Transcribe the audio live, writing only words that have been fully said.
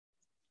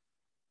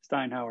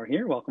Steinhauer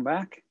here. Welcome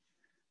back.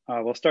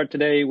 We'll start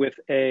today with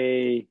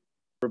a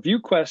review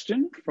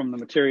question from the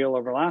material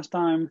over last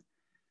time.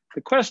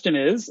 The question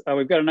is,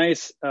 we've got a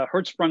nice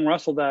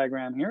Hertzsprung-Russell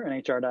diagram here,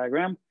 an HR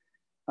diagram,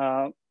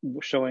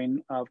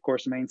 showing, of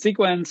course, the main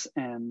sequence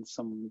and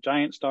some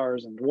giant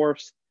stars and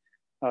dwarfs.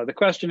 The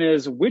question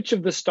is, which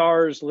of the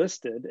stars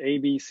listed, A,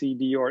 B, C,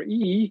 D, or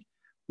E,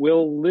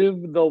 will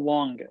live the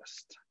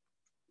longest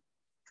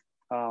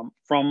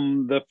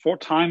from the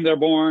time they're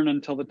born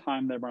until the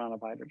time they run out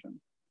of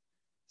hydrogen?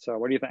 So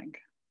what do you think?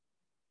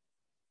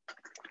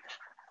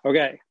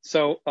 Okay,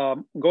 so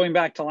going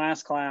back to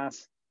last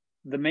class,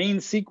 the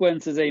main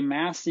sequence is a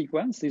mass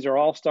sequence. These are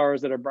all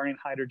stars that are burning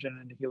hydrogen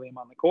and helium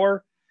on the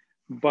core,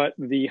 but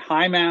the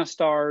high mass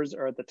stars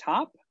are at the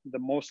top, the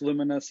most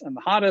luminous and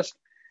the hottest,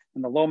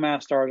 and the low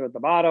mass stars are at the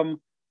bottom,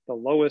 the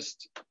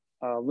lowest,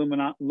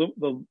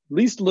 the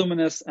least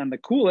luminous and the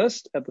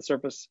coolest at the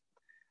surface.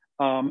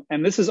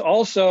 And this is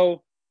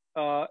also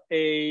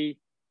a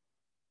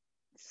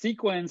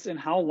sequence in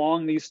how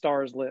long these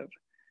stars live.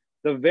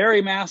 The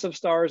very massive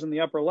stars in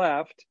the upper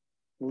left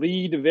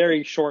lead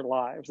very short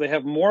lives. They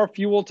have more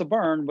fuel to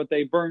burn, but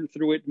they burn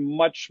through it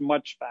much,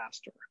 much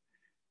faster.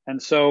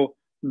 And so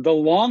the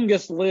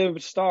longest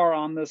lived star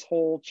on this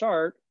whole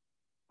chart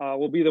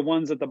will be the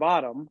ones at the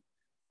bottom.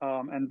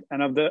 And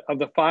of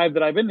the five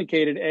that I've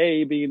indicated,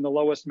 A being the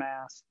lowest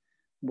mass,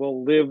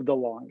 will live the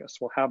longest,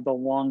 will have the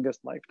longest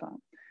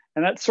lifetime.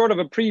 And that's sort of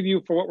a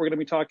preview for what we're going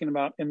to be talking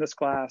about in this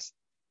class,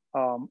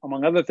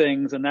 among other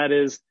things, and that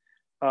is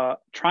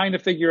trying to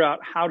figure out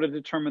how to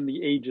determine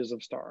the ages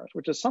of stars,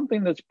 which is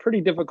something that's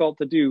pretty difficult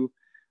to do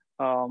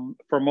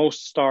for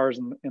most stars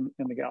in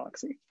the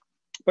galaxy,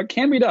 but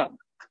can be done.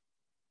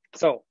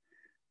 So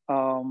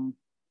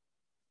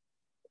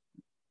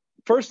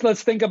first,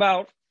 let's think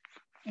about,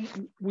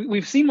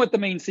 we've seen what the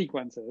main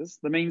sequence is.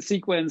 The main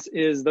sequence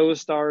is those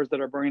stars that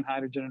are burning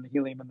hydrogen and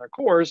helium in their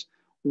cores.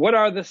 What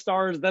are the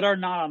stars that are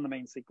not on the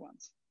main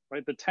sequence,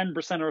 right? The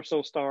 10% or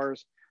so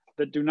stars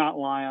that do not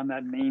lie on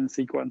that main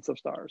sequence of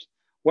stars.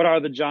 What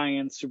are the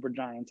giants,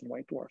 supergiants, and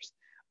white dwarfs?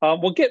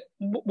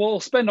 We'll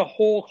spend a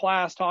whole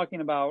class talking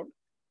about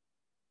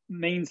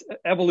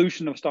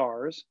evolution of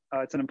stars.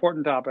 It's an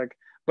important topic,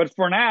 but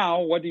for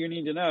now, what do you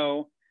need to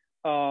know?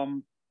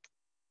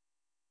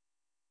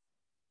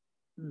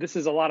 This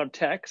is a lot of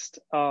text,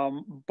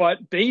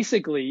 but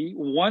basically,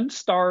 once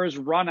stars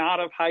run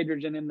out of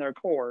hydrogen in their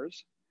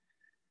cores,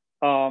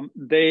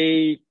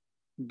 they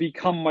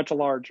become much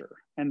larger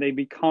and they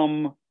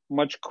become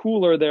much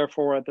cooler,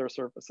 therefore, at their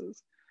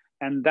surfaces.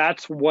 And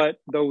that's what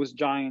those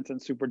giants and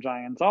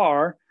supergiants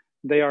are.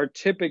 They are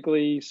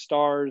typically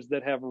stars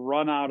that have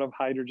run out of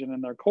hydrogen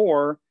in their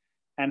core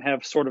and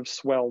have sort of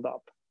swelled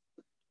up,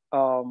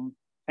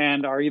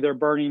 and are either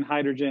burning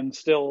hydrogen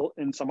still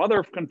in some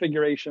other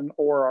configuration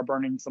or are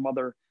burning some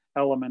other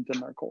element in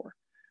their core.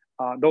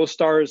 Those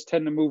stars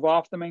tend to move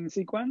off the main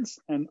sequence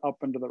and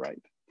up and to the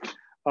right.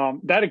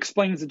 That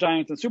explains the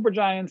giants and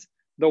supergiants.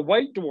 The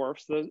white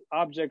dwarfs, the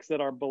objects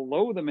that are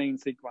below the main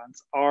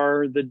sequence,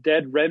 are the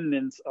dead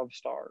remnants of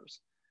stars,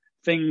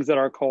 things that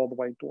are called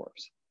white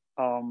dwarfs.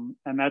 And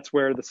that's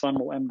where the sun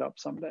will end up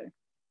someday.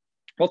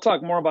 We'll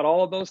talk more about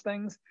all of those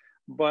things,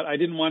 but I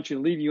didn't want you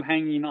to leave you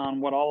hanging on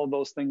what all of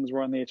those things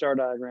were in the HR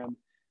diagram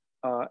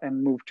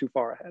and move too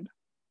far ahead.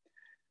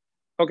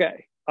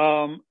 Okay,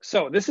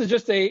 so this is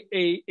just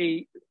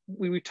we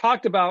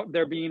talked about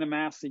there being a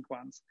mass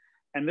sequence,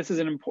 and this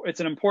is it's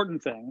an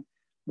important thing.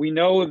 We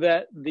know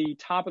that the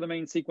top of the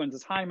main sequence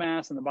is high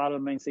mass and the bottom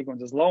of the main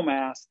sequence is low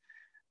mass.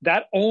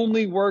 That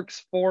only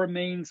works for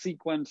main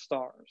sequence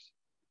stars.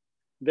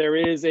 There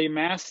is a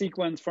mass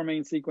sequence for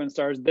main sequence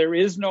stars. There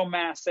is no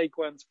mass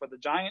sequence for the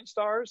giant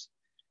stars.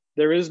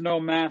 There is no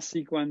mass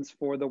sequence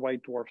for the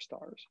white dwarf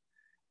stars.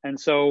 And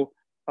so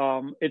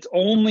it's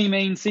only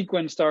main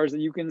sequence stars that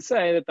you can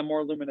say that the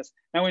more luminous.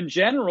 Now, in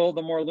general,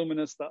 the more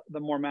luminous, the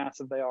more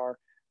massive they are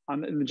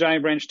in the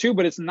giant branch too,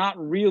 but it's not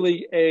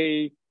really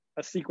a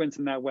sequence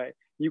in that way.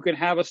 You can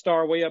have a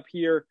star way up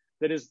here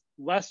that is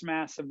less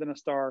massive than a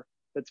star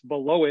that's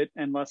below it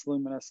and less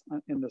luminous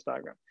in this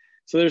diagram.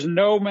 So there's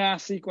no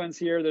mass sequence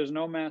here. There's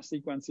no mass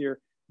sequence here.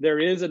 There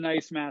is a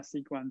nice mass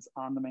sequence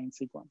on the main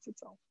sequence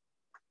itself.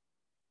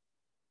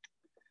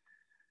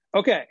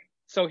 Okay,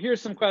 so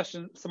here's some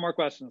more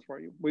questions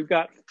for you. We've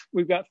got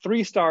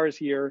 4 stars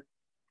here,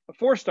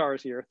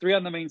 3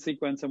 on the main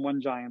sequence and 1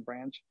 giant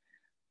branch.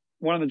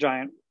 One of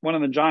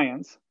the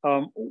giants.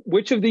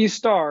 Which of these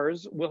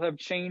stars will have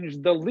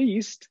changed the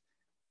least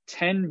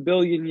 10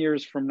 billion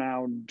years from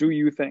now, do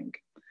you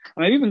think?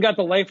 And I've even got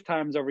the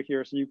lifetimes over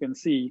here so you can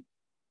see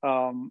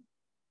on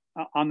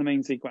the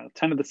main sequence.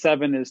 10 to the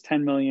 7 is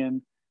 10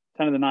 million,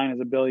 10 to the 9 is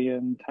a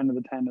billion, 10 to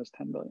the 10 is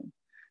 10 billion.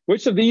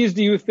 Which of these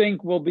do you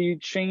think will be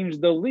changed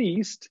the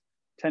least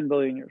 10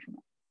 billion years from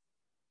now?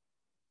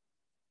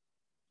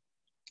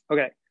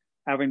 Okay,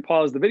 having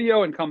paused the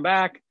video and come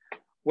back,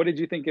 what did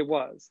you think it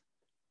was?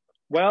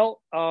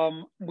 Well,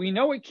 we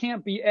know it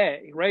can't be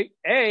A, right?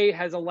 A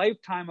has a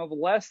lifetime of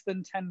less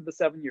than 10 to the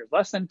 7 years,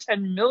 less than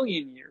 10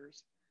 million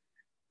years.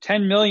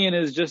 10 million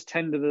is just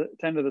 10 to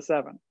the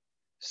 7.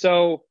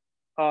 So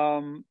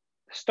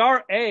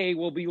star A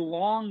will be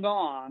long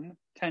gone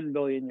 10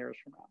 billion years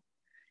from now.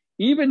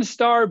 Even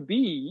star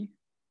B,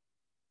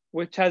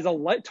 which has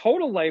a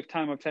total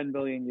lifetime of 10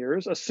 billion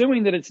years,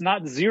 assuming that it's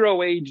not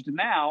zero aged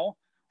now,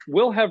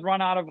 will have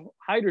run out of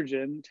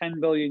hydrogen 10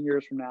 billion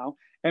years from now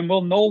and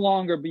will no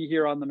longer be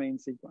here on the main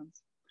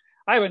sequence.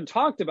 I haven't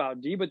talked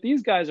about D, but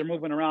these guys are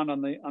moving around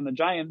on the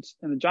giants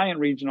in the giant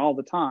region all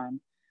the time.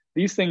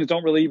 These things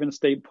don't really even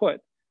stay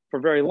put for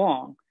very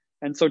long.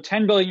 And so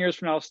 10 billion years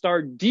from now,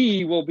 star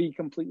D will be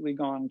completely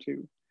gone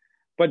too.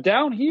 But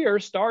down here,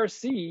 star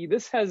C,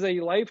 this has a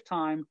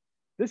lifetime.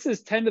 This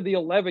is 10 to the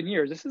 11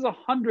 years. This is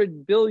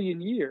 100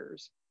 billion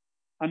years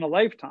on a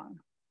lifetime,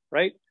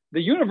 right?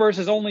 The universe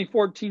is only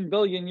 14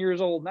 billion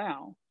years old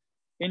now.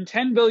 In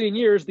 10 billion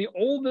years, the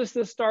oldest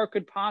this star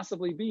could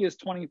possibly be is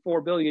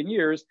 24 billion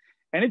years,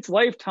 and its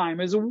lifetime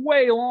is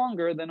way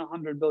longer than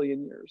 100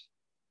 billion years,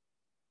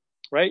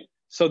 right?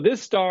 So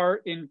this star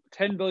in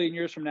 10 billion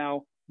years from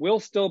now will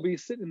still be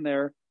sitting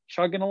there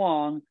chugging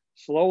along,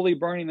 slowly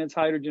burning its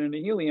hydrogen into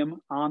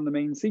helium on the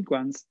main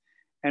sequence,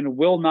 and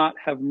will not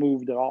have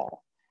moved at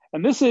all.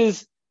 And this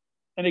is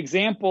an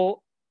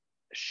example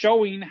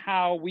showing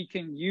how we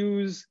can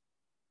use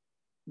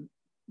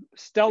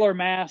stellar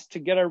mass to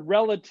get a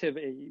relative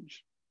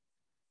age.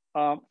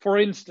 For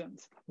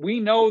instance, we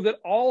know that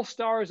all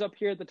stars up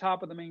here at the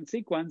top of the main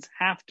sequence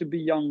have to be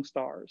young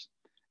stars.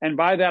 And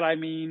by that, I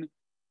mean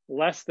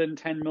less than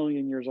 10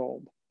 million years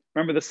old.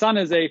 Remember, the sun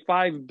is a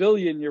 5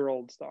 billion year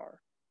old star.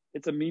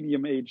 It's a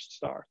medium aged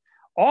star.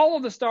 All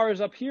of the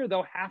stars up here,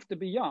 though, have to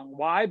be young.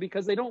 Why?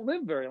 Because they don't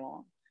live very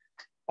long.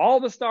 All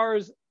the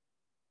stars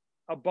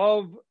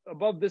above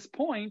this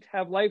point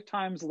have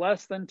lifetimes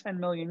less than 10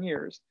 million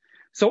years.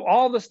 So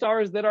all the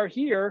stars that are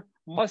here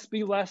must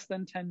be less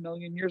than 10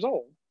 million years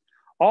old.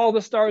 All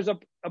the stars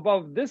up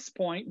above this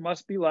point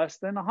must be less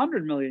than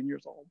 100 million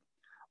years old.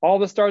 All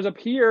the stars up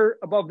here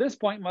above this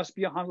point must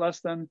be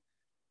less than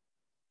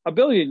 1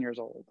 billion years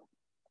old.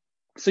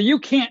 So you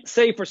can't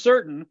say for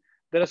certain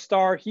that a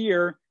star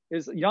here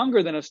is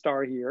younger than a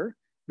star here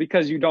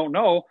because you don't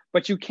know,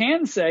 but you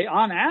can say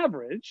on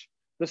average,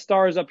 the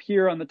stars up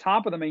here on the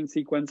top of the main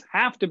sequence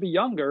have to be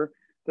younger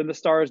than the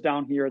stars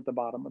down here at the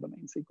bottom of the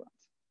main sequence.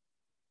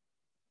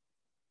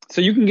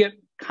 So you can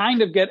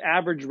get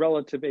average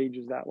relative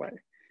ages that way.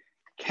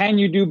 Can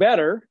you do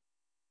better?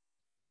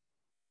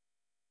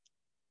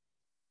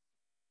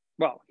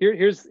 Well,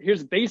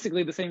 here's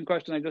basically the same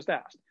question I just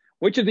asked.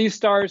 Which of these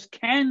stars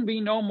can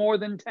be no more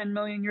than 10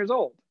 million years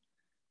old?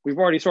 We've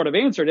already sort of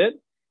answered it.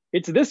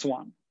 It's this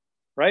one,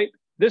 right?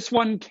 This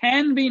one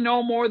can be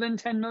no more than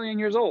 10 million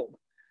years old.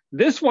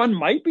 This one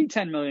might be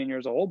 10 million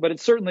years old, but it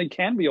certainly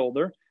can be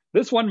older.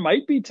 This one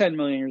might be 10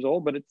 million years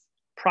old, but it's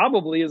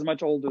probably is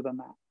much older than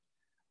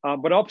that.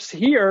 But up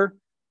here,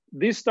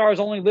 these stars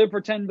only live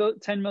for 10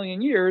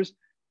 million years.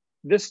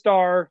 This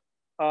star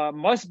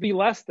must be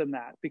less than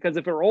that, because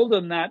if it were older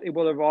than that, it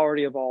would have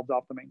already evolved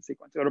off the main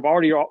sequence. It would have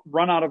already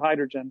run out of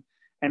hydrogen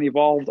and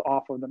evolved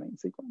off of the main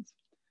sequence.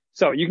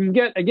 So you can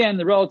get, again,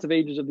 the relative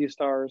ages of these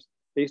stars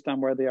based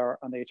on where they are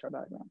on the HR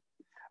diagram.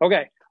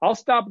 Okay, I'll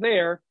stop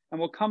there and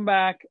we'll come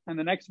back in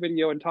the next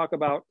video and talk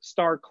about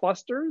star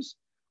clusters,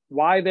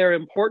 why they're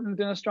important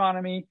in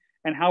astronomy,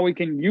 and how we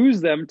can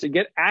use them to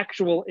get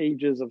actual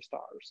ages of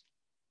stars.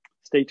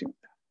 Stay tuned.